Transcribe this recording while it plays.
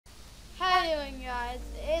doing, guys?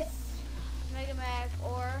 It's Mega Mac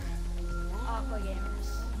or Aqua Gamers.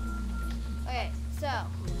 Okay, so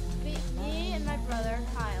me and my brother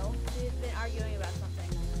Kyle, we've been arguing about something.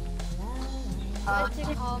 What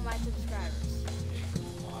to call my subscribers?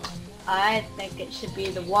 I think it should be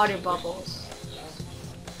the water bubbles.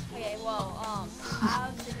 Okay, well, I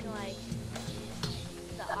was thinking like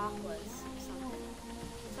the aquas or something,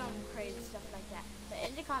 some crazy stuff like that. So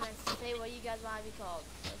in the comments, say what you guys want to be called.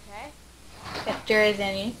 Okay? If there is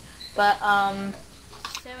any. But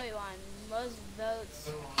Say what you want. Most votes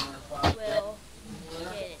will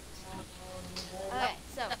get it. Okay,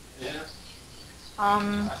 so yeah,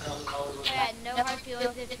 no hard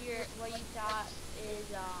feelings if you're what you thought isn't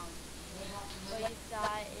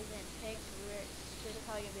picked. There's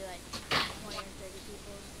probably gonna be like 20 or 30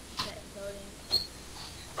 people voting.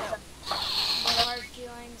 So no hard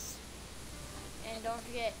feelings, and don't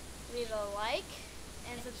forget leave a like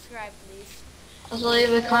and subscribe, please. also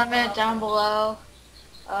leave a comment down below.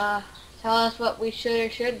 Tell us what we should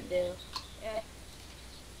or shouldn't do. Yeah.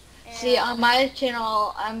 See, on my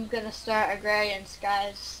channel, I'm gonna start Agrarian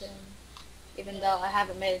Skies soon, even though I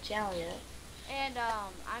haven't made a channel yet. And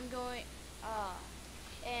I'm doing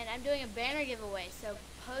a banner giveaway. So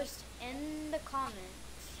post in the comments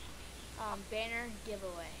banner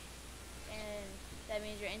giveaway, and that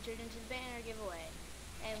means you're entered into the banner giveaway.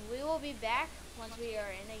 And we will be back once we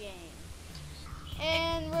are in the game.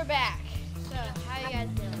 And we're back. So how you guys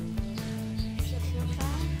doing?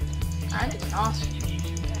 I'm doing awesome.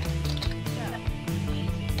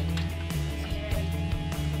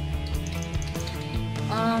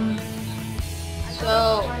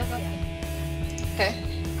 Okay.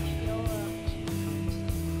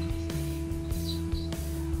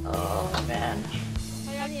 Oh man.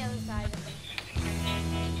 Put it on the other side.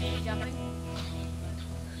 Are you jumping?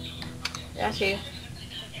 Yeah, I see.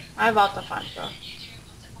 I'm about to find stuff.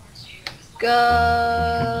 Go. I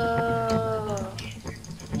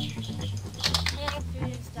got some food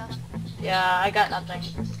and stuff. Yeah, I got nothing.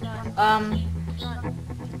 Run.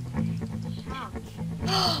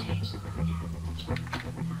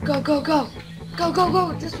 Go, go, go. Go, go,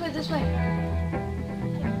 go. This way, this way.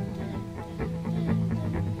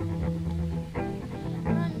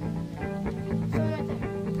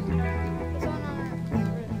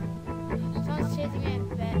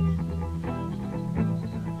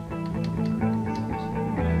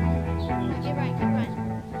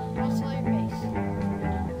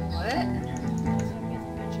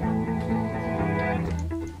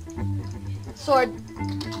 Sword.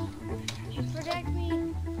 Protect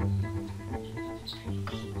me.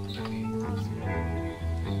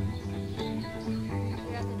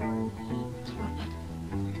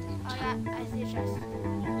 I see a chest.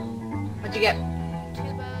 What'd you get? 2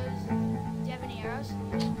 bows. Do you have any arrows?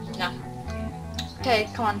 No. Okay,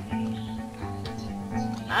 come on.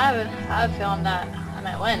 I have a feeling that I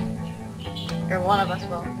might win. Or one of us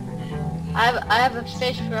will. I have a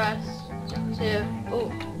fish for us to.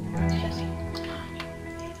 Ooh. Chest.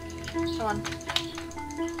 Come on.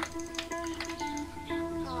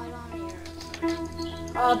 Oh, I don't have any arrows.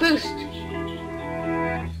 Oh, boost.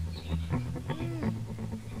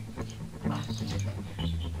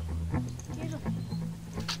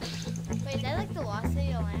 Wait, is that like the Lost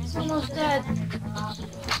City of Atlantis? It's almost dead.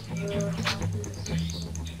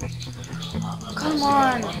 Come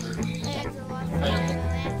on. Hey, it's the Lost City of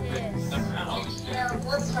Atlantis.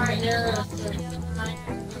 What's right here?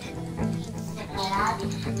 Oh, I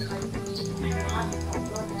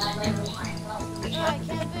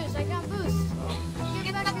can't boost. I can't boost.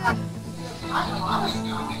 Get back here.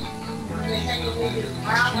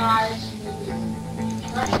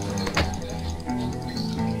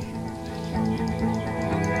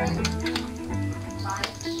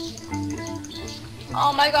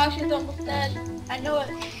 Oh my gosh, he's almost dead. I knew it.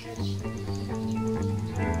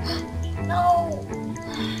 No.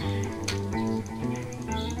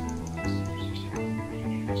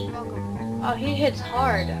 Welcome. Oh, he hits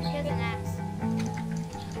hard. He has an axe.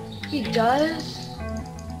 He does?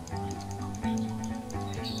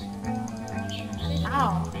 Ow.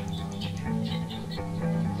 How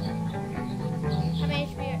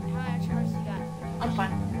much hearts you got? I'm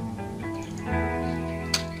fine.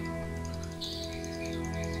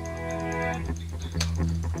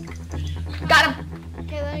 Got him!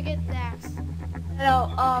 Okay, let me get the axe.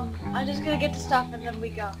 No, I'm just gonna get the stuff and then we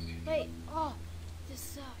go. Wait, oh, this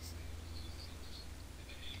sucks.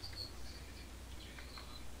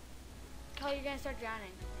 Oh, you're gonna start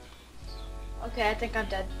drowning. Okay, I think I'm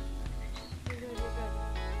dead. You're good, you're good.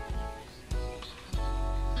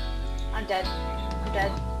 I'm dead. I'm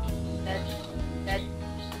dead. Dead. Dead.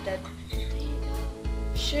 Dead.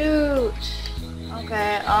 shoot.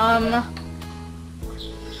 Okay, oh, I don't know.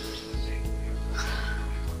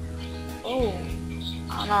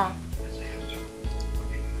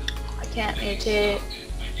 I can't mutate.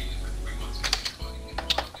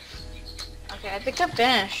 Okay, I think I'm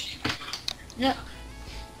finished. Yep.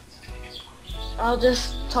 I'll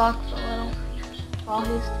just talk for a little while he's...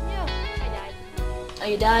 Yeah, I died. Oh,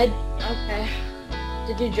 you died? Okay.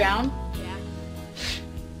 Did you drown? Yeah.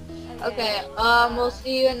 Okay, we'll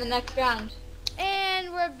see you in the next round.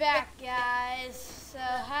 And we're back, guys. So,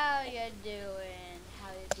 how you doing? How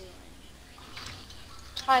you doing?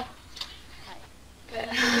 Hi. Hi. Okay.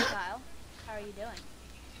 Kyle, how are you doing?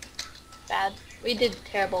 Bad. We did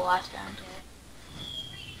terrible last round.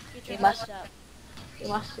 Get your You must- hopes up. You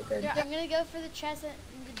must be good. Here, I'm gonna go for the chest in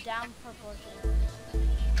the down proportion.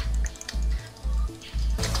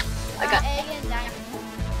 I got... egg and diamond.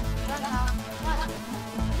 Run, Kyle. Come on.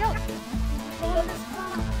 Go. Go this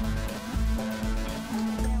spot.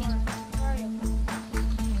 Where are you?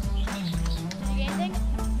 Did you get anything?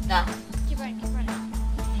 No. Keep running, keep running.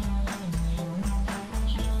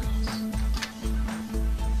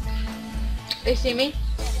 They see me? Yeah,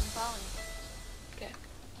 it's following. Okay.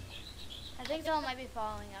 I think someone might be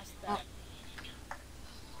following us though. Oh.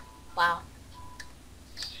 Wow.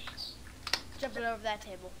 Jumping over that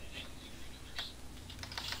table.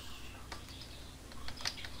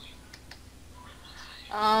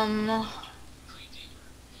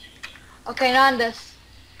 Okay, not on this.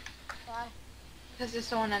 Why? Because there's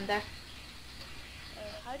someone in there.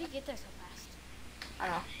 How did you get there so fast? I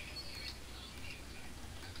don't know.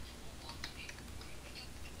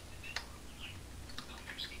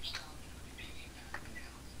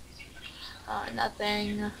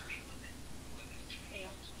 Nothing. There you go.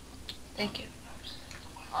 Thank you.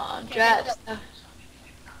 Dress.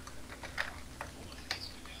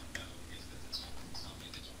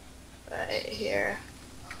 Right here.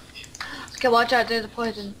 Okay, watch out, there's a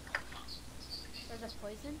poison. There's a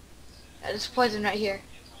poison? Yeah, there's poison right here.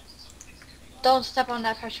 Don't step on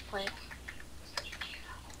that pressure plate.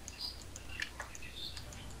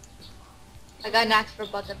 I got an axe for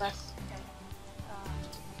both of us. Okay.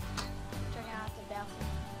 Checking out the balcony.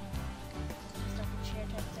 Stuff in chair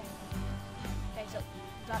type thing. Okay, so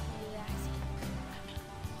drop me the axe.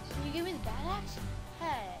 Can you give me the bad axe?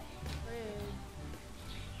 Hey, rude.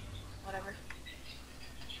 Whatever.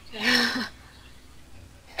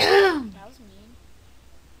 That was mean.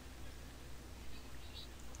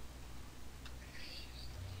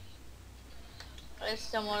 It's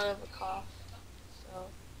somewhat of a cough, so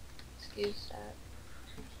excuse that.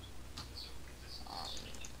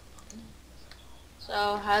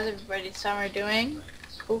 So how's everybody's summer doing?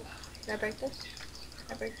 Cool. Can I break this?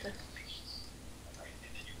 Can I break this?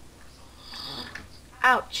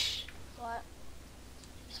 Ouch! What?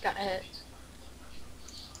 Just got hit.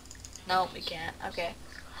 No, we can't. Okay.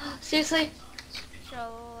 Seriously?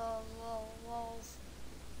 Show walls.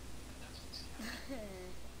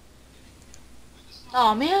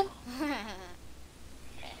 Oh man! I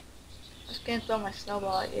was gonna throw my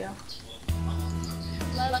snowball at you.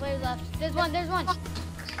 Left, way left. There's one, there's one.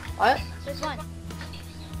 What? There's one.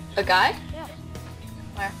 A guy? Yeah.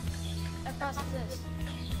 Where? Across this.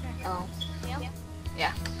 Here. Oh. Yeah?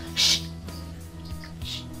 Yeah. Shh.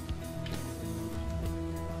 Shh.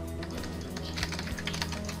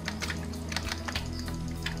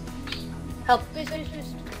 Help. Boost, boost,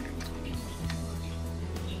 boost.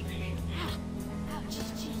 Ow, jeez,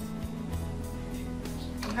 jeez.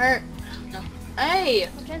 I'm hurt. No. Hey!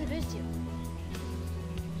 I'm trying to boost you.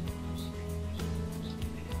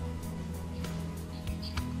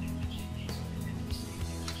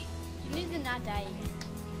 You need to not die again.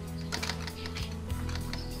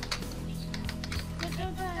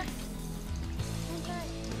 Don't die. Don't die.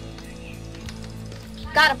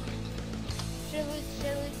 Got him. Should lose,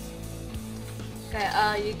 should lose. Okay,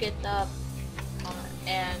 you get the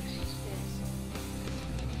and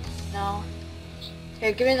no.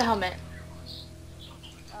 Here, give me the helmet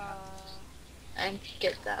and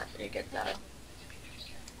get that. You get that.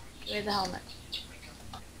 Give me the helmet.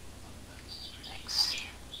 Thanks.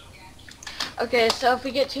 Okay, so if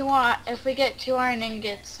we get two iron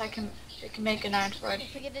ingots, we can make an iron sword.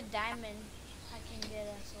 If we get a diamond, I can get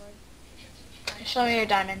a sword. Show me your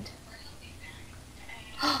diamond.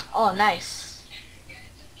 Oh, nice.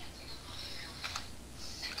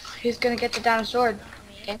 Who's gonna get the diamond sword?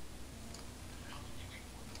 Okay.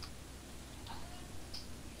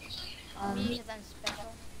 Me, because I'm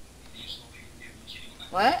special.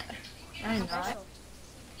 What? I'm not. Special.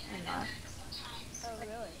 I'm not. Oh,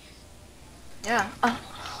 really? Yeah.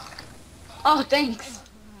 Oh, thanks.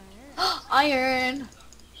 Iron.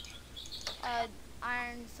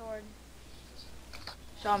 iron sword.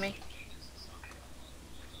 Show me.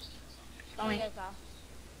 Show There you me. go, Kyle.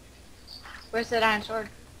 Where's that iron sword?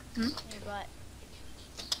 In your butt.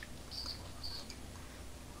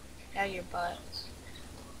 Yeah, your butt.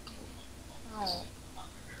 Oh.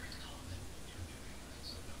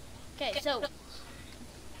 Okay, so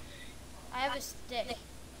I have a stick.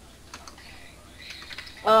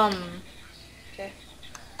 Okay.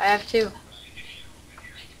 I have 2.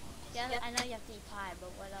 Yeah, I know you have to eat pie,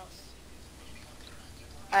 but what else?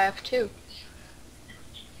 I have 2.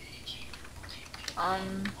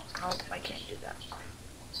 Nope, I can't do that.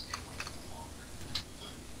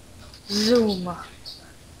 Zoom. Okay,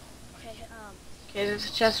 Okay, there's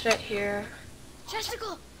a chest right here.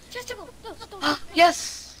 Chesticle! Chesticle! No, don't.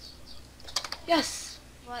 Yes! Yes!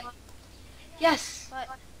 What? Yes! What?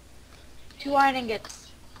 2 iron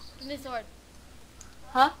ingots. Give me the sword.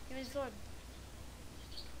 Huh? Give me the sword.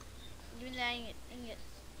 Give me the ingots.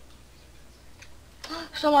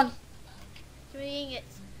 Someone. Give me the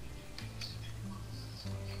ingots.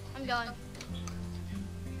 I'm going.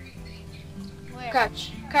 Where?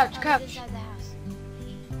 Crouch. Crouch. Oh, Crouch. it's inside the house.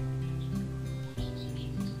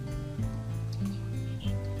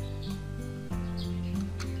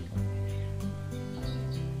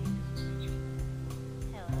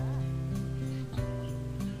 Hello.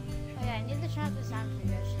 Okay, I need to turn up the sound for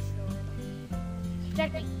you guys just a little.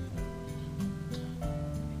 Check me.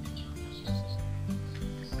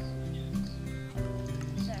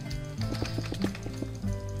 There.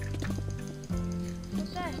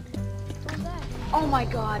 Don't die. Don't die. Oh my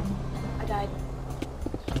god. I died.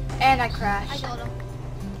 And I I crashed. killed him.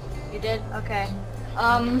 You did? Okay.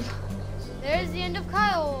 There's the end of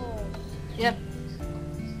Kyle. Yep.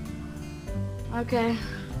 Okay.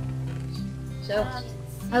 So,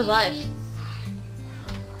 how's life? see,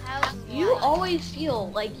 How's You life? always feel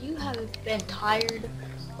like you have been tired.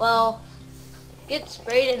 Well, get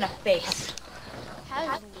sprayed in the face.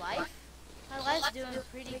 How's life? My life's doing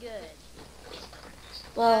pretty good.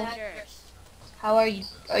 Well, How's yours? how are you?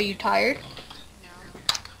 Are you tired? No.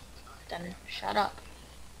 Then shut up.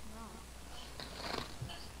 No.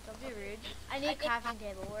 Don't be rude. I need a crafting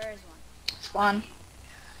table. Where is one? Spawn.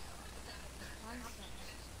 One second.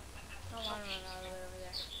 Don't want to run all the way over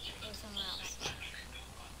there. Go somewhere else.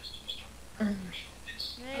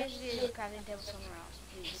 There needs to be a crafting table somewhere else,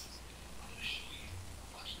 please.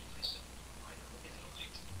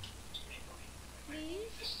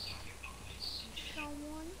 Please?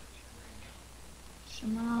 Someone?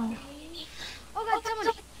 Somehow. Please? Oh god,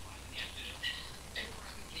 someone!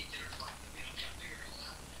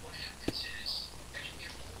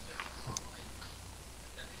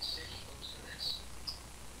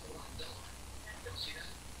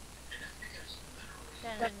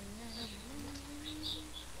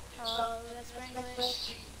 Hello, that's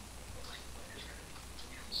English.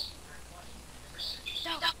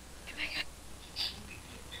 No! Get back here!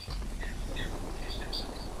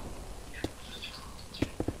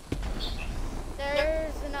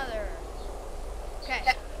 There's another. Okay.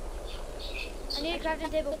 I need a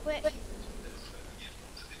crafting table quick.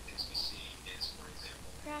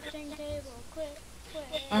 Crafting table quick,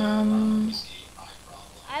 quick. I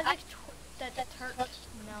have like the Turk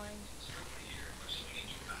melon.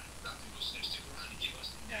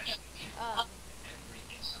 Okay.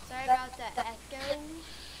 Sorry about the echo.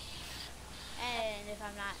 And if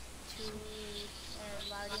I'm not too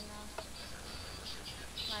loud enough.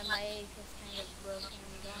 My mic is kind of broken.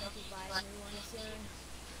 I'm going to buy a new one soon.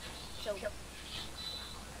 So.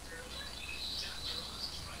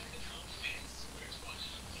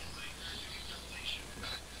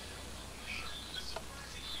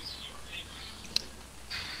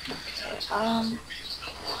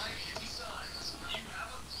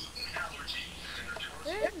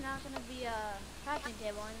 There's not going to be a crafting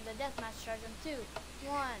table and the deathmatch starts in 2,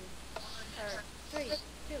 1, or 3,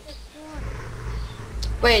 2,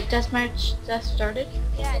 1. Wait, deathmatch just started?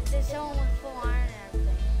 Yeah, there's someone with full iron and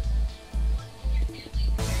everything.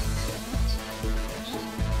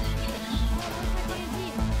 Oh, where's my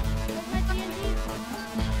TNT? Where's my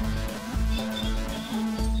TNT?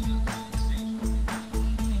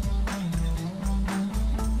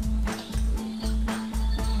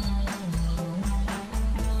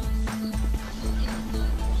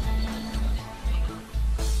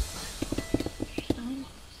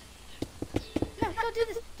 No, don't do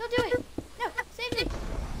this. Don't do it. No, save me.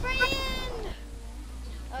 Friend.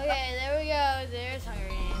 Okay, there we go. There's Hunger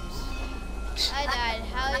Games. I died.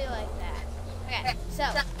 How do you like that? Okay, so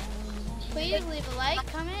please leave a like,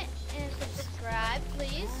 comment, and subscribe,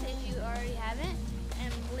 please, if you already haven't.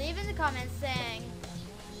 And leave in the comments saying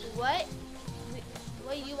what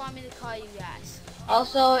what do you want me to call you guys?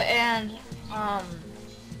 Also, and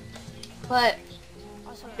put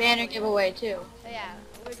Also, banner giveaway too. Oh, yeah,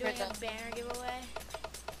 we're doing Right a banner giveaway.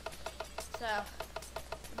 So,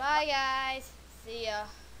 bye guys. See ya.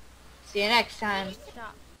 See you next time.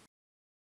 Stop.